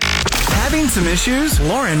Having some issues?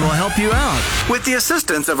 Lauren will help you out with the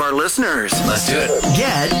assistance of our listeners. Let's do it.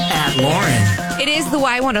 Get at Lauren. It is the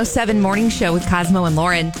Y107 Morning Show with Cosmo and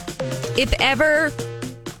Lauren. If ever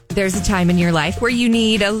there's a time in your life where you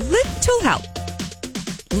need a little help,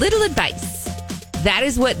 little advice, that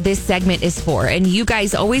is what this segment is for. And you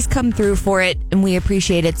guys always come through for it, and we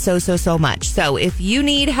appreciate it so much. So if you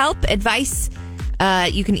need help, advice,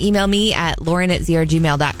 you can email me at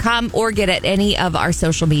lauren@zrgmail.com or get at any of our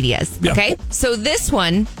social medias. Yep. Okay? So this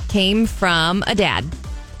one came from a dad.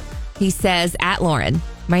 He says, at Lauren,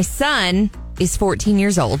 my son is 14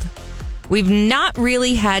 years old. We've not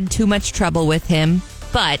really had too much trouble with him,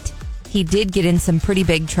 but he did get in some pretty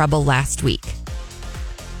big trouble last week.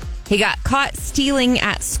 He got caught stealing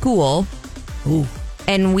at school. Ooh.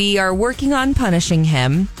 And we are working on punishing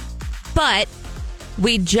him, but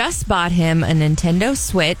we just bought him a Nintendo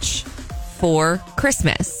Switch for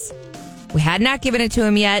Christmas. We had not given it to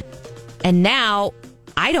him yet, and now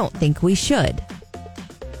I don't think we should.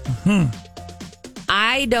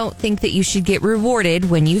 I don't think that you should get rewarded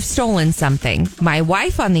when you've stolen something. My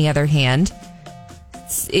wife, on the other hand,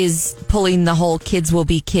 is pulling the whole kids will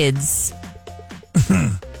be kids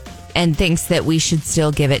and thinks that we should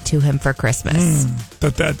still give it to him for Christmas.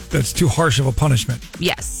 That's too harsh of a punishment.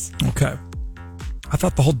 Yes. Okay. I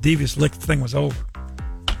thought the whole Devious Lick thing was over.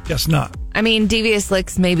 Guess not. I mean, Devious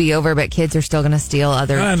Licks may be over, but kids are still going to steal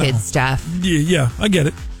other kids' stuff. Yeah, I get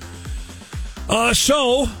it.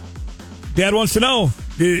 So, Dad wants to know,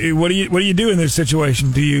 what do you do in this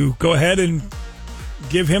situation? Do you go ahead and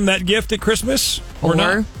give him that gift at Christmas or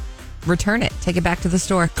not? Return it. Take it back to the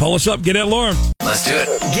store. Call us up. Get at Lauren. Let's do it.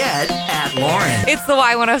 Get at Lauren. It's the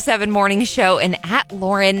Y107 Morning Show, and at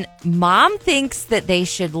Lauren, Mom thinks that they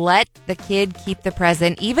should let the kid keep the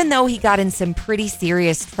present, even though he got in some pretty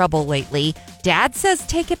serious trouble lately. Dad says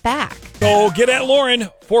take it back. So get at Lauren,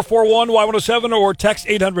 441-Y107, or text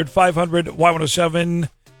 800-500-Y107.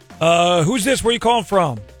 Who's this? Where are you calling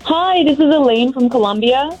from? Hi, this is Elaine from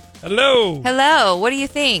Colombia. Hello. Hello. What do you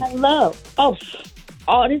think? Hello. Oh,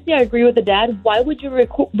 honestly, I agree with the dad. Why would you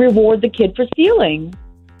reward the kid for stealing?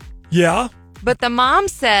 Yeah. But the mom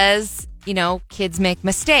says, kids make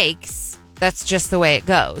mistakes. That's just the way it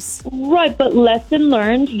goes. Right, but lesson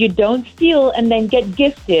learned, you don't steal and then get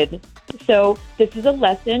gifted. So this is a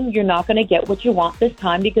lesson. You're not going to get what you want this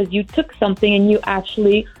time because you took something and you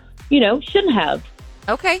actually, shouldn't have.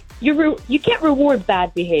 Okay. You can't reward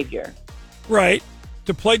bad behavior. Right.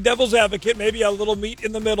 To play devil's advocate, maybe a little meat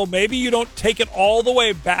in the middle. Maybe you don't take it all the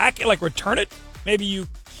way back and return it. Maybe you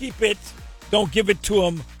keep it, don't give it to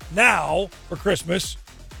them now for Christmas.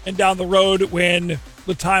 And down the road, when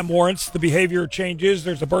the time warrants, the behavior changes,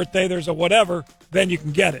 there's a birthday, there's a whatever, then you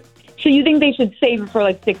can get it. So you think they should save it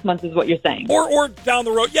for 6 months is what you're saying? Or down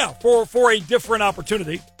the road, yeah, for a different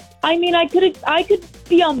opportunity. I mean, I could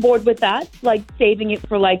be on board with that, saving it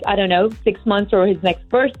for 6 months or his next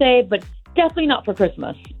birthday, but definitely not for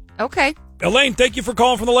Christmas. Okay. Elaine, thank you for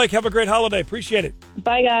calling from the lake. Have a great holiday. Appreciate it.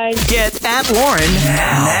 Bye, guys. Get at Lauren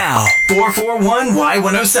now.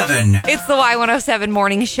 441-Y107. It's the Y107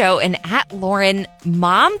 Morning Show, and at Lauren,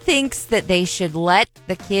 Mom thinks that they should let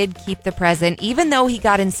the kid keep the present, even though he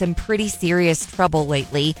got in some pretty serious trouble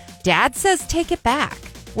lately. Dad says take it back.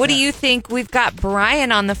 What do you think? We've got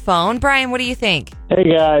Brian on the phone. Brian, what do you think?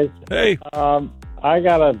 Hey, guys. Hey. I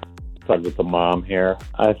got to talk with the mom here.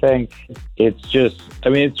 I think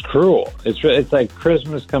it's cruel. It's like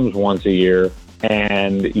Christmas comes once a year,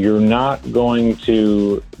 and you're not going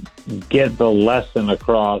to get the lesson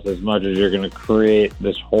across as much as you're going to create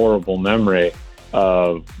this horrible memory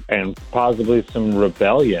of, and possibly some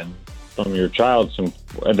rebellion from your child.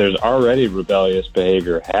 There's already rebellious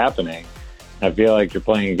behavior happening. I feel like you're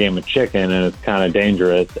playing a game of chicken, and it's kind of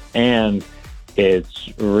dangerous, and it's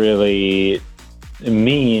really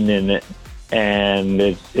mean, and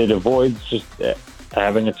it avoids just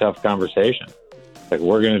having a tough conversation.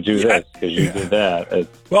 We're going to do this because you did that.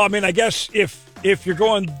 Well, I mean, I guess if you're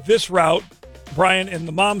going this route, Brian, and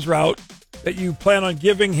the mom's route, that you plan on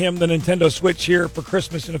giving him the Nintendo Switch here for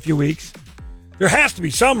Christmas in a few weeks, there has to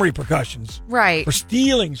be some repercussions, right, for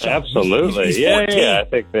stealing something. Absolutely, he's yeah.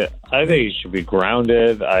 I think he should be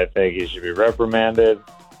grounded. I think he should be reprimanded.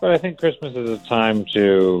 But I think Christmas is a time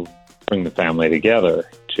to bring the family together,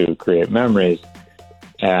 to create memories,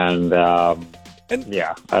 and yeah,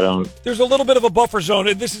 There's a little bit of a buffer zone,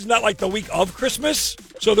 and this is not like the week of Christmas,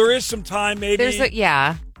 so there is some time maybe. There's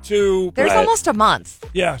Right. almost a month.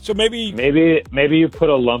 Yeah, so maybe you put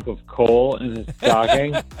a lump of coal in his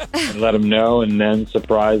stocking and let him know, and then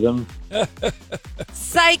surprise him.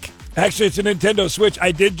 Psych. Actually, it's a Nintendo Switch.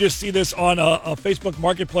 I did just see this on a Facebook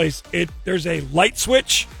Marketplace. There's a light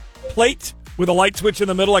switch plate with a light switch in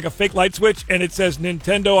the middle, like a fake light switch, and it says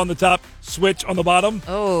Nintendo on the top, Switch on the bottom.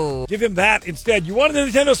 Oh. Give him that instead. You wanted the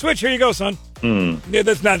Nintendo Switch? Here you go, son. Yeah,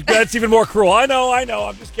 that's even more cruel. I know.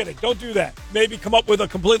 I'm just kidding. Don't do that. Maybe come up with a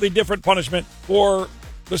completely different punishment for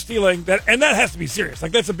the stealing. And that has to be serious.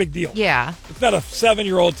 Like, that's a big deal. Yeah. It's not a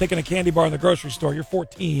 7-year-old taking a candy bar in the grocery store. You're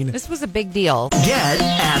 14. This was a big deal. Get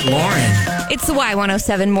at Lauren. It's the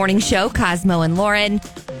Y107 Morning Show. Cosmo and Lauren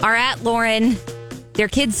are at Lauren. Their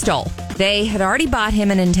kids stole. They had already bought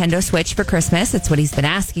him a Nintendo Switch for Christmas. It's what he's been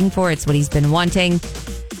asking for. It's what he's been wanting.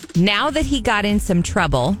 Now that he got in some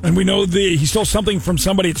trouble. And we know he stole something from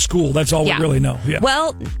somebody at school. That's all we really know. Yeah.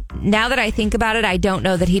 Well, now that I think about it, I don't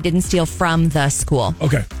know that he didn't steal from the school.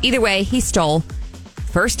 Okay. Either way, he stole.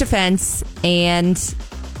 First offense. And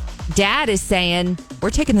Dad is saying,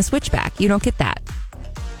 we're taking the Switch back. You don't get that.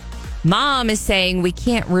 Mom is saying we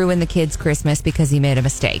can't ruin the kid's Christmas because he made a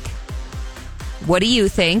mistake. What do you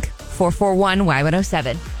think?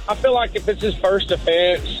 441-Y107. I feel like if it's his first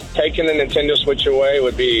offense, taking the Nintendo Switch away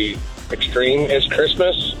would be extreme. It's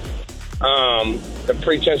Christmas. The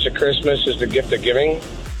pretense of Christmas is the gift of giving.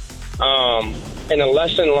 And a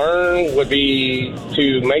lesson learned would be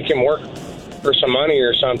to make him work for some money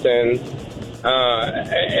or something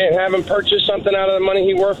and have him purchase something out of the money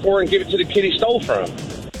he worked for and give it to the kid he stole from.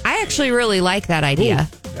 I actually really like that idea.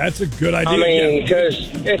 Ooh, that's a good idea. I mean, because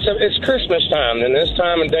it's Christmas time, and this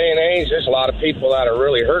time of day and age, there's a lot of people that are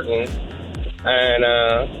really hurting,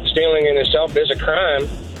 and stealing in itself is a crime.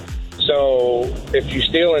 So if you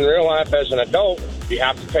steal in real life as an adult, you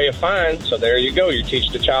have to pay a fine. So there you go. You teach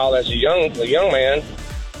the child as a young man,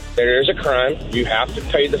 there is a crime. You have to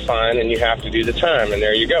pay the fine, and you have to do the time, and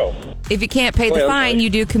there you go. If you can't pay the fine, you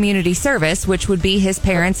do community service, which would be his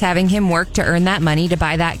parents having him work to earn that money to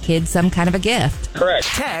buy that kid some kind of a gift. Correct.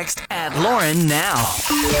 Text at Lauren now.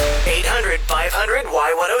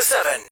 800-500-Y107.